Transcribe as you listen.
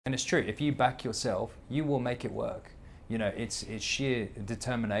And it's true, if you back yourself, you will make it work. You know, it's sheer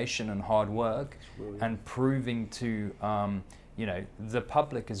determination and hard work and proving to, you know, the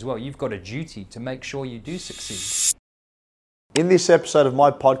public as well. You've got a duty to make sure you do succeed. In this episode of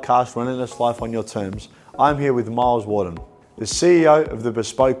my podcast, Relentless Life on Your Terms, I'm here with Miles Warden, the CEO of the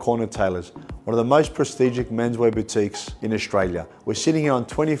Bespoke Corner Tailors, one of the most prestigious menswear boutiques in Australia. We're sitting here on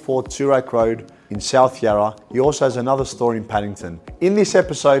 24 Toorak Road in South Yarra. He also has another store in Paddington. In this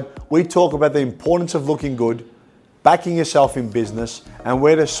episode, we talk about the importance of looking good, backing yourself in business, and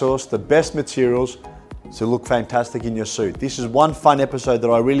where to source the best materials to look fantastic in your suit. This is one fun episode that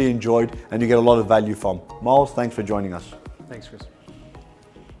I really enjoyed and you get a lot of value from. Miles, thanks for joining us. Thanks, Chris.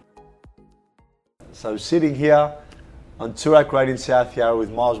 So sitting here on Toorak Road in South Yarra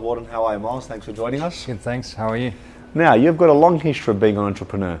with Miles Warden. How are you, Miles? Thanks for joining us. Good, thanks. How are you? Now, you've got a long history of being an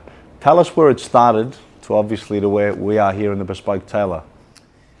entrepreneur. Tell us where it started to where we are here in the Bespoke Tailor.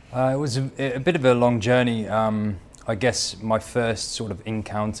 It was a bit of a long journey. I guess my first sort of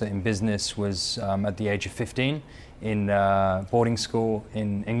encounter in business was at the age of 15 in boarding school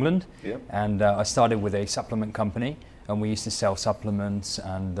in England. Yep. And I started with a supplement company, and we used to sell supplements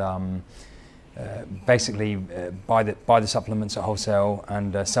and basically buy the supplements at wholesale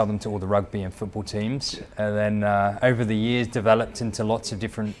and sell them to all the rugby and football teams. And then over the years developed into lots of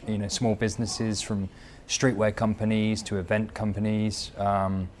different, you know, small businesses, from streetwear companies to event companies.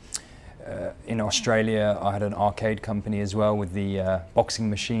 In Australia, I had an arcade company as well with the boxing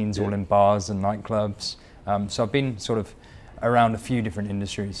machines, all in bars and nightclubs. So I've been sort of around a few different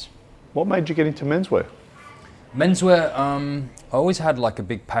industries. What made you get into menswear? Menswear, I always had like a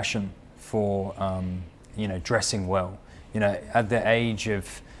big passion for, you know, dressing well. You know, at the age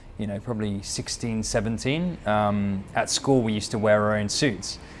of, you know, probably 16, 17, at school we used to wear our own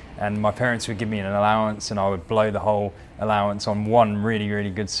suits. And my parents would give me an allowance and I would blow the whole allowance on one really, really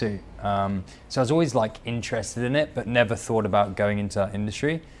good suit. So I was always like interested in it, but never thought about going into that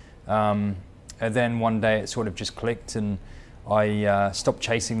industry. And then one day it sort of just clicked and I stopped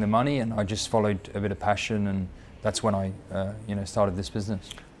chasing the money and I just followed a bit of passion, and that's when I, you know, started this business.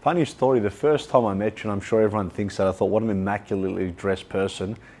 Funny story, the first time I met you, and I'm sure everyone thinks that, I thought, what an immaculately dressed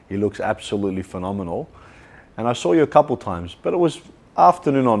person. He looks absolutely phenomenal. And I saw you a couple times, but it was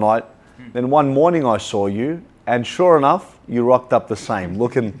afternoon or night. Then one morning I saw you, and sure enough, you rocked up the same,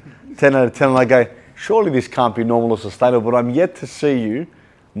 looking 10 out of 10. And I go, surely this can't be normal or sustainable, but I'm yet to see you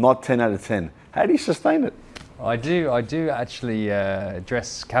not 10 out of 10. How do you sustain it? I do actually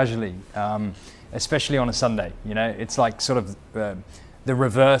dress casually, especially on a Sunday. You know, it's like sort of the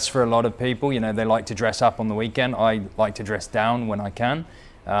reverse for a lot of people. You know, they like to dress up on the weekend. I like to dress down when I can.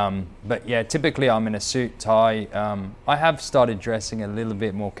 But yeah, typically I'm in a suit, tie. I have started dressing a little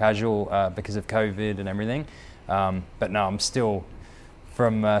bit more casual because of COVID and everything. But no, I'm still,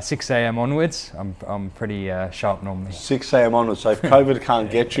 from 6 a.m. onwards, I'm pretty sharp normally. 6 a.m. onwards, so if COVID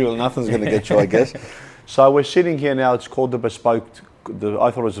can't get you, nothing's going to get you, I guess. So we're sitting here now, it's called the Bespoke, I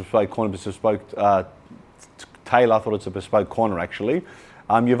thought it was a Bespoke Corner, but it's a Bespoke Tailor. I thought it's a Bespoke Corner actually.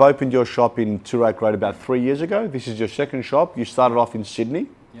 You've opened your shop in Toorak Road about 3 years ago. This is your second shop. You started off in Sydney.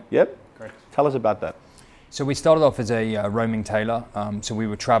 Yep. Correct. Tell us about that. So we started off as a roaming tailor. So we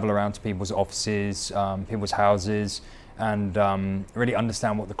would travel around to people's offices, people's houses, and really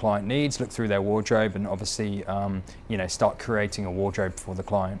understand what the client needs, look through their wardrobe, and obviously, you know, start creating a wardrobe for the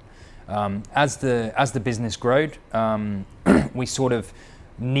client. As the business growed, we sort of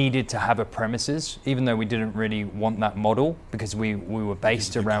needed to have a premises, even though we didn't really want that model, because we were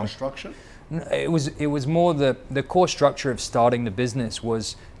based around construction. It was more the core structure of starting the business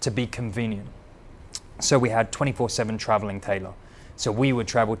was to be convenient. So we had 24/7 traveling tailor. So we would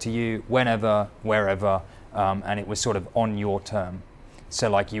travel to you whenever, wherever, and it was sort of on your term. So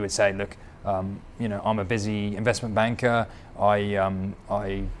like you would say, look, you know, I'm a busy investment banker.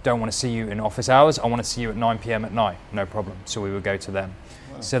 I don't want to see you in office hours. I want to see you at 9 p.m. at night. No problem. So we would go to them.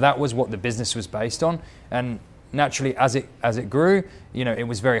 Wow. So that was what the business was based on. And naturally, as it grew, you know, it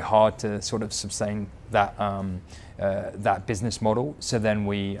was very hard to sort of sustain that that business model. So then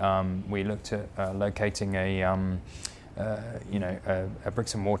we looked at locating a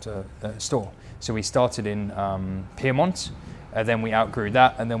bricks and mortar store. So we started in Pyrmont, then we outgrew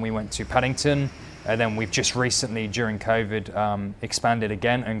that, and then we went to Paddington. And then we've just recently, during COVID, expanded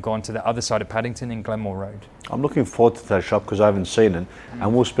again and gone to the other side of Paddington in Glenmore Road. I'm looking forward to that shop because I haven't seen it.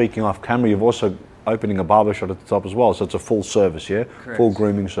 And we're speaking off camera, you've also opening a barber shop at the top as well, so it's a full service, yeah? Correct. Full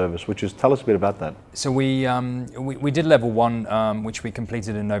grooming service, which is, tell us a bit about that. So we did level 1, which we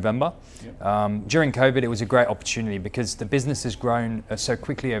completed in November. Yep. During COVID, it was a great opportunity because the business has grown so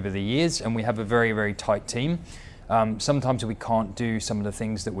quickly over the years, and we have a very, very tight team. Sometimes we can't do some of the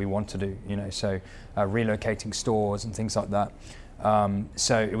things that we want to do, so relocating stores and things like that.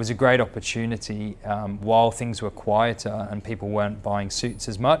 So it was a great opportunity while things were quieter and people weren't buying suits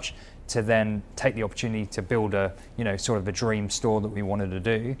as much, to then take the opportunity to build a, sort of a dream store that we wanted to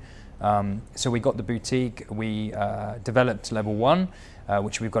do. So we got the boutique, we developed level 1,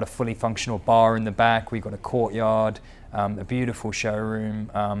 which we've got a fully functional bar in the back, we've got a courtyard, a beautiful showroom,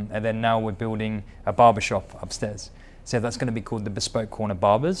 and then now we're building a barbershop upstairs. So that's going to be called the Bespoke Corner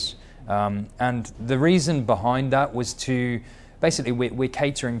Barbers. And the reason behind that was to, basically we're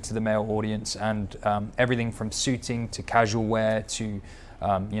catering to the male audience, and everything from suiting to casual wear to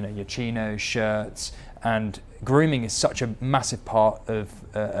your chinos, shirts, and grooming is such a massive part of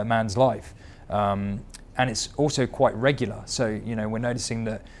a man's life. And it's also quite regular. So, we're noticing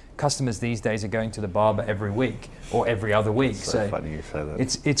that customers these days are going to the barber every week or every other week. So funny you say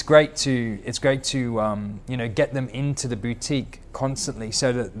that. It's great to get them into the boutique constantly,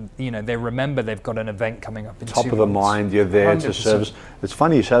 so that they remember they've got an event coming up in 2 months. Top of the mind, you're there 100%. To service. It's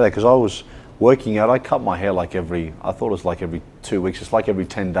funny you say that, because I was working out. I cut my hair I thought it was like every 2 weeks. It's like every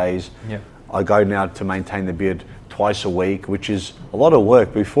 10 days. Yeah. I go now to maintain the beard twice a week, which is a lot of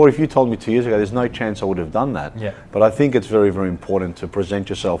work. Before, if you told me 2 years ago, there's no chance I would have done that. Yeah. But I think it's very, very important to present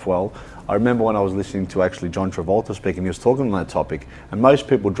yourself well. I remember when I was listening to actually John Travolta speaking, he was talking on that topic, and most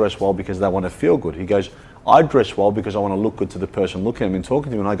people dress well because they want to feel good. He goes, I dress well because I want to look good to the person looking at me and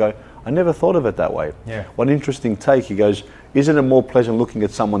talking to me. And I go, I never thought of it that way. Yeah. What an interesting take. He goes, isn't it more pleasant looking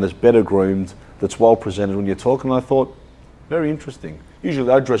at someone that's better groomed, that's well presented when you're talking? And I thought, very interesting.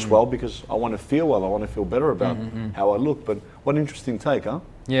 Usually I dress well because I want to feel well. I want to feel better about how I look. But what an interesting take, huh?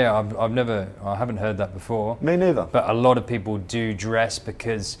 Yeah, I haven't heard that before. Me neither. But a lot of people do dress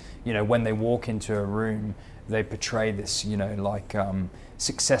because, when they walk into a room, they portray this,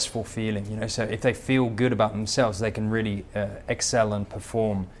 successful feeling, so if they feel good about themselves, they can really excel and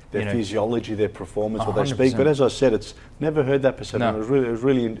perform. Their physiology, their performance, what 100%. they speak. But as I said, it's never heard that perception. No. It was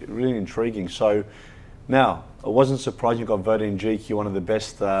really intriguing. So now, it wasn't surprising you got voted in GQ one of the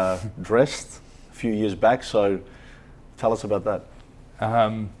best dressed a few years back. So tell us about that.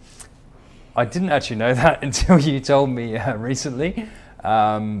 I didn't actually know that until you told me recently.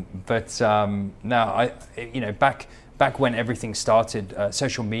 Now, back when everything started,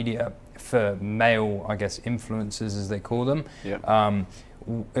 social media for male, I guess, influencers, as they call them,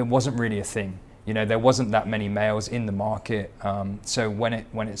 it wasn't really a thing. There wasn't that many males in the market. So when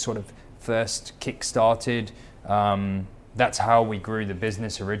it sort of first kick-started, that's how we grew the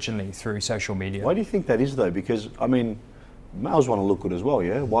business originally, through social media. Why do you think that is, though? Because, I mean, males want to look good as well,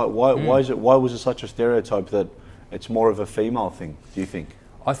 yeah? Why was it such a stereotype that it's more of a female thing, do you think?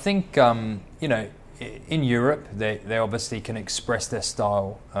 I think, in Europe, they obviously can express their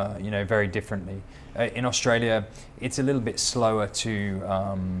style, very differently. In Australia, it's a little bit slower to,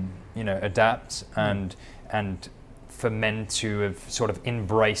 adapt and for men to have sort of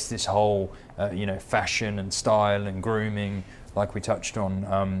embraced this whole, fashion and style and grooming, like we touched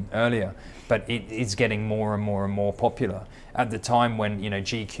on earlier. But it is getting more and more and more popular. At the time when,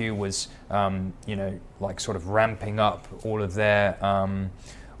 GQ was, sort of ramping up all of their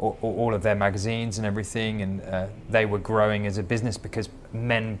magazines and everything, and they were growing as a business because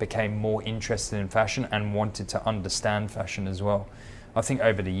men became more interested in fashion and wanted to understand fashion as well. I think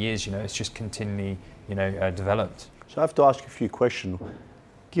over the years, it's just continually, developed. So I have to ask you a few questions.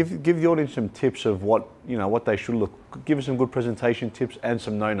 Give the audience some tips of what they should look. Give us some good presentation tips and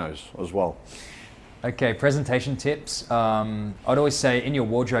some no-nos as well. Okay, presentation tips. I'd always say in your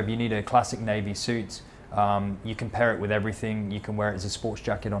wardrobe you need a classic navy suit. You can pair it with everything. You can wear it as a sports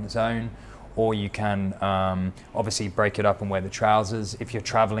jacket on its own, or you can obviously break it up and wear the trousers. If you're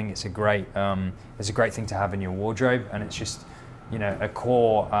traveling, it's a great thing to have in your wardrobe, and it's just a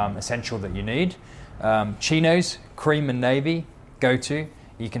core essential that you need. Chinos, cream and navy, go to.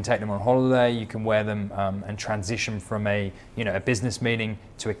 You can take them on holiday. You can wear them and transition from a business meeting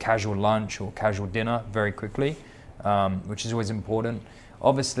to a casual lunch or casual dinner very quickly, which is always important.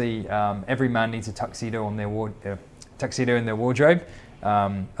 Obviously, every man needs a tuxedo in their wardrobe.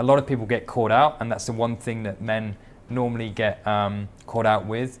 A lot of people get caught out, and that's the one thing that men normally get caught out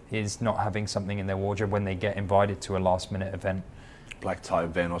with, is not having something in their wardrobe when they get invited to a last-minute event. Black tie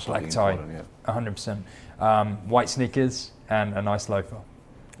event or something. Black tie, important, yeah. 100%. White sneakers and a nice loafer.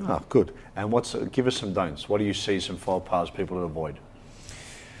 Ah, good. And give us some don'ts. What do you see, some faux pas people to avoid?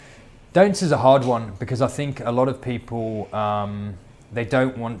 Don'ts is a hard one, because I think a lot of people, they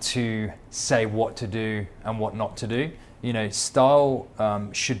don't want to say what to do and what not to do. Style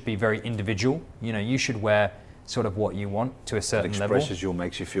should be very individual. You should wear sort of what you want to a certain level. Expresses you,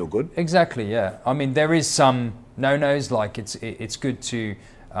 makes you feel good. Exactly, yeah. I mean, there is some no-nos, like it's good to,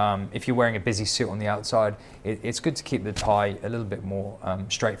 if you're wearing a busy suit on the outside, it's good to keep the tie a little bit more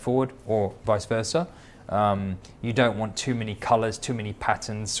straightforward, or vice versa. You don't want too many colors, too many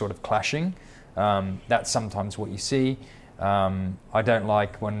patterns sort of clashing. That's sometimes what you see. I don't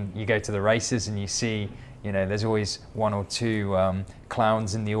like when you go to the races and you see, there's always one or two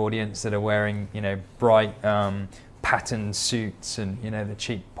clowns in the audience that are wearing, bright patterned suits and, the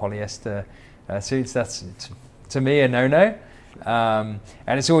cheap polyester suits. That's, to me, a no-no. And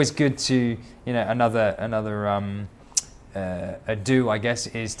it's always good to, another a do, I guess,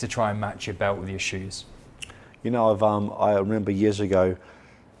 is to try and match your belt with your shoes. I remember years ago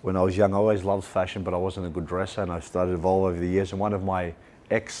when I was young, I always loved fashion, but I wasn't a good dresser, and I started to evolve over the years. And one of my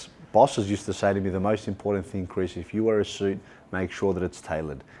ex-bosses used to say to me, the most important thing, Chris, if you wear a suit, make sure that it's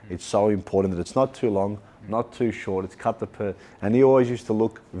tailored. It's so important that it's not too long, not too short, it's cut and he always used to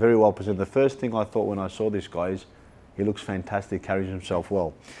look very well presented. The first thing I thought when I saw this guy is, he looks fantastic, carries himself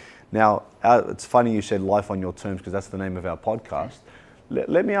well. Now, it's funny you said life on your terms, because that's the name of our podcast.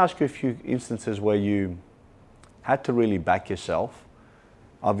 Let me ask you a few instances where you had to really back yourself.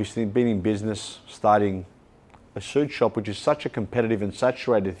 Obviously, being in business, starting a suit shop, which is such a competitive and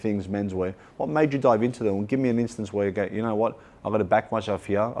saturated things, menswear. What made you dive into them? Give me an instance where you go, you know what, I've got to back myself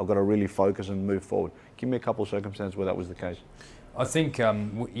here. I've got to really focus and move forward. Give me a couple of circumstances where that was the case. I think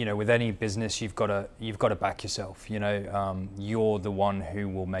with any business, you've got to back yourself. You're the one who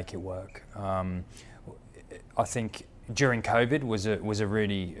will make it work. I think during COVID was a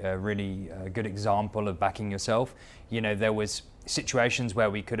really good example of backing yourself. There was situations where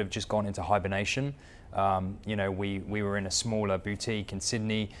we could have just gone into hibernation. We were in a smaller boutique in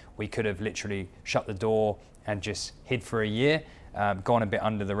Sydney. We could have literally shut the door and just hid for a year, gone a bit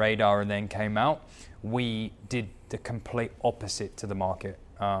under the radar, and then came out. We did the complete opposite to the market.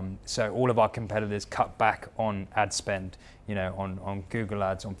 So all of our competitors cut back on ad spend, on Google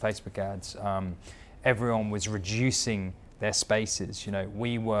ads, on Facebook ads. Everyone was reducing their spaces.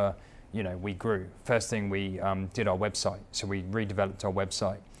 We grew. First thing we did our website. So we redeveloped our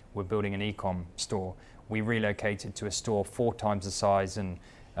website. We're building an e-com store. We relocated to a store 4 times the size and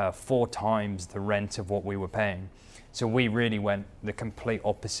 4 times the rent of what we were paying. So we really went the complete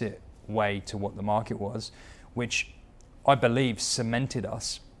opposite way to what the market was, which I believe cemented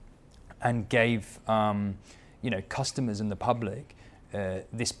us and gave customers and the public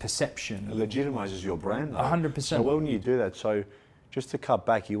this perception. It legitimizes your brand, though. 100%. So when you do that, so just to cut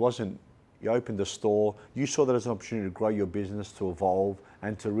back, you opened a store, you saw that as an opportunity to grow your business, to evolve,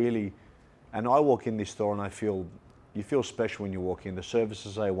 and to really, and I walk in this store and you feel special when you walk in. The service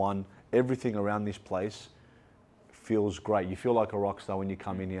is A1, everything around this place feels great. You feel like a rock star when you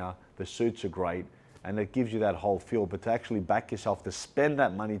come in here. The suits are great, and it gives you that whole feel. But to actually back yourself, to spend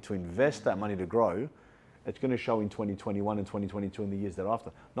that money, to invest that money to grow, it's going to show in 2021 and 2022 and the years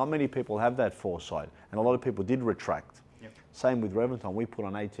thereafter. Not many people have that foresight, and a lot of people did retract. Yep. Same with Reventon. We put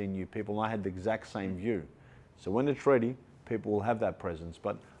on 18 new people, and I had the exact same view. So when it's ready, people will have that presence,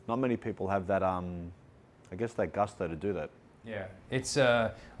 but not many people have that, that gusto to do that. Yeah, it's.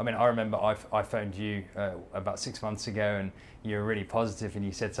 I remember I phoned you about 6 months ago, and you were really positive, and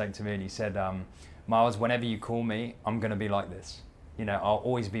you said something to me, and you said, Miles, whenever you call me, I'm going to be like this. I'll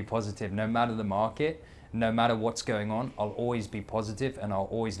always be positive, no matter the market, no matter what's going on. I'll always be positive, and I'll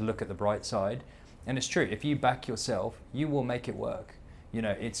always look at the bright side. And it's true. If you back yourself, you will make it work.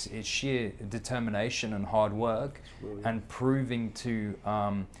 It's sheer determination and hard work, and proving to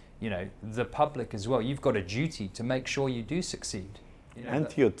the public as well. You've got a duty to make sure you do succeed. And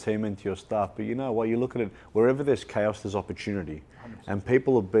to your team and to your staff. But you look at it, wherever there's chaos, there's opportunity. 100%. And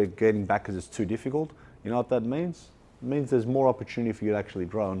people are getting back because it's too difficult. You know what that means? It means there's more opportunity for you to actually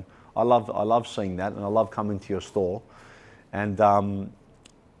grow. And I love seeing that, and I love coming to your store. And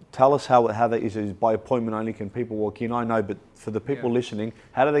tell us how that is. Is by appointment only? Can people walk in? I know, but for the people listening,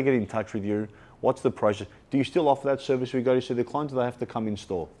 how do they get in touch with you? What's the process? Do you still offer that service where you go to see the clients, or do they have to come in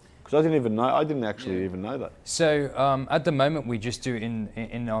store? Because I didn't even know. I didn't actually even know that. So at the moment, we just do it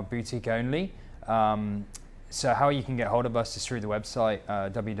in our boutique only. So how you can get hold of us is through the website,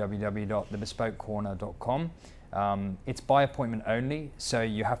 www.thebespokecorner.com. It's by appointment only, so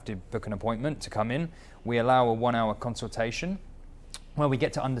you have to book an appointment to come in. We allow a 1-hour consultation where we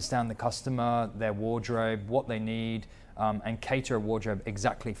get to understand the customer, their wardrobe, what they need, and cater a wardrobe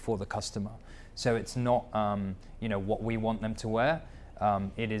exactly for the customer. So it's not what we want them to wear.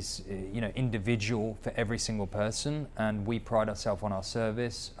 It is individual for every single person, and we pride ourselves on our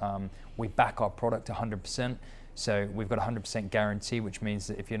service. We back our product 100%. So we've got a 100% guarantee, which means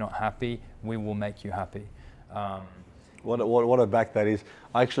that if you're not happy, we will make you happy. What a back that is.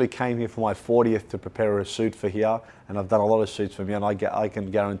 I actually came here for my 40th to prepare a suit for here, and I've done a lot of suits for me, and I can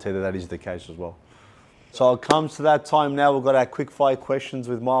guarantee that is the case as well. So it comes to that time now. We've got our quick fire questions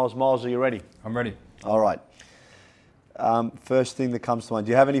with Miles. Miles, are you ready? I'm ready. All right. First thing that comes to mind.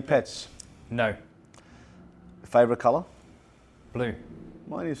 Do you have any pets? No. Favorite color? Blue.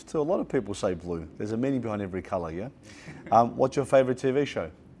 Mine is too. A lot of people say blue. There's a meaning behind every color, yeah? What's your favorite TV show?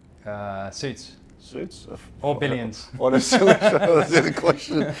 Suits. Suits? Or Billions. What a silly show. That's the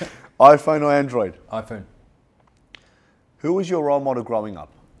question. iPhone or Android? iPhone. Who was your role model growing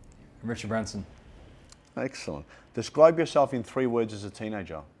up? Richard Branson. Excellent. Describe yourself in 3 words as a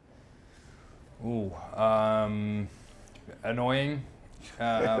teenager. Ooh. Annoying.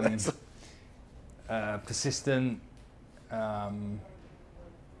 Persistent.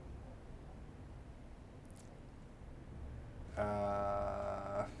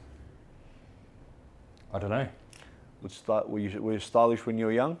 I don't know. Were you stylish when you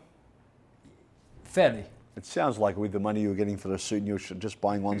were young? Fairly. It sounds like with the money you were getting for the suit and you were just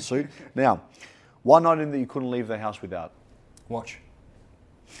buying one suit. Now, one item that you couldn't leave the house without? Watch.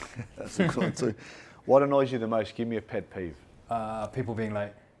 That's a good one too. What annoys you the most? Give me a pet peeve. People being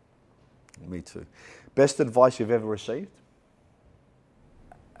late. Me too. Best advice you've ever received?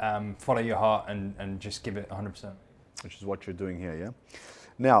 Follow your heart and just give it 100%. Which is what you're doing here, yeah?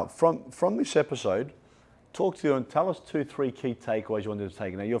 Now, from this episode, talk to you and tell us 2, 3 key takeaways you wanted to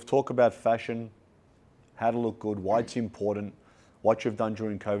take. Now, you've talked about fashion, how to look good, why it's important, what you've done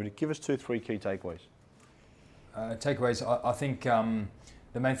during COVID. Give us 2, 3 key takeaways. Takeaways, I think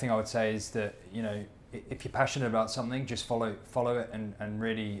the main thing I would say is that, you know, if you're passionate about something, just follow it and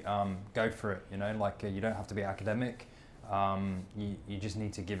really go for it. You know, like you don't have to be academic. You just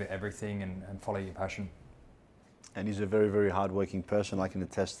need to give it everything and follow your passion. And he's a very, very hardworking person. I can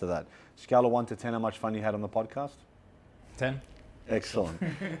attest to that. Scale of 1 to 10, how much fun you had on the podcast? 10. Excellent.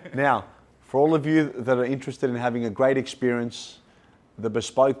 Now, for all of you that are interested in having a great experience, the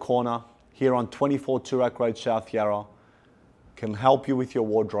Bespoke Corner here on 24 Toorak Road, South Yarra can help you with your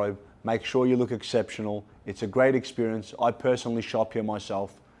wardrobe. Make sure you look exceptional. It's a great experience. I personally shop here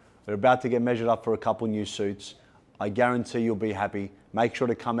myself. We're about to get measured up for a couple new suits. I guarantee you'll be happy. Make sure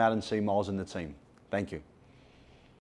to come out and see Miles and the team. Thank you.